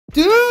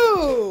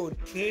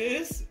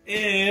This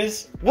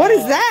is... What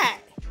is that?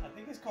 I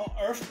think it's called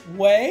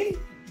Earthway.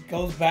 It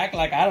goes back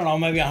like, I don't know,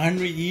 maybe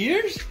 100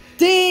 years.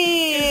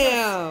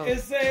 Damn!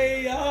 It's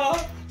a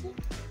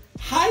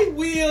high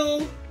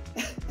wheel...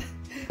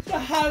 the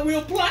high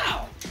wheel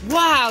plow.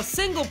 Wow,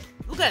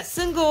 look at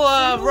single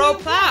row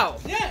plow.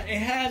 Yeah, it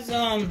has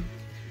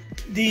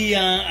the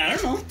I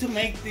don't know, to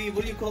make the,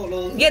 what do you call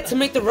those? Yeah, to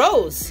make the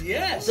rows.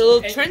 Yes. The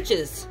little and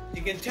trenches.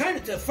 You can turn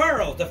it to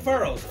furrows, the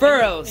furrows.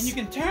 Furrows. And you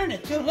can turn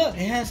it too. Look,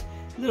 it has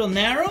a little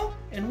narrow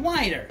and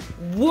wider.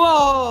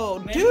 Whoa,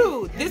 Man,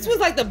 dude, this was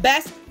like the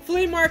best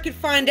flea market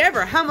find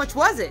ever. How much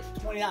was it?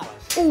 $20.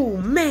 Oh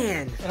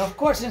man. And of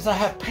course, since I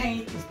have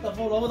paint and stuff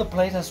all over the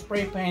place, I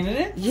spray painted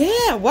it.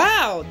 Yeah,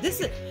 wow.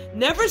 This is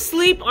never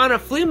sleep on a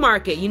flea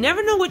market. You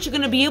never know what you're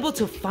gonna be able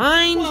to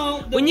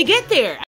find when you get there.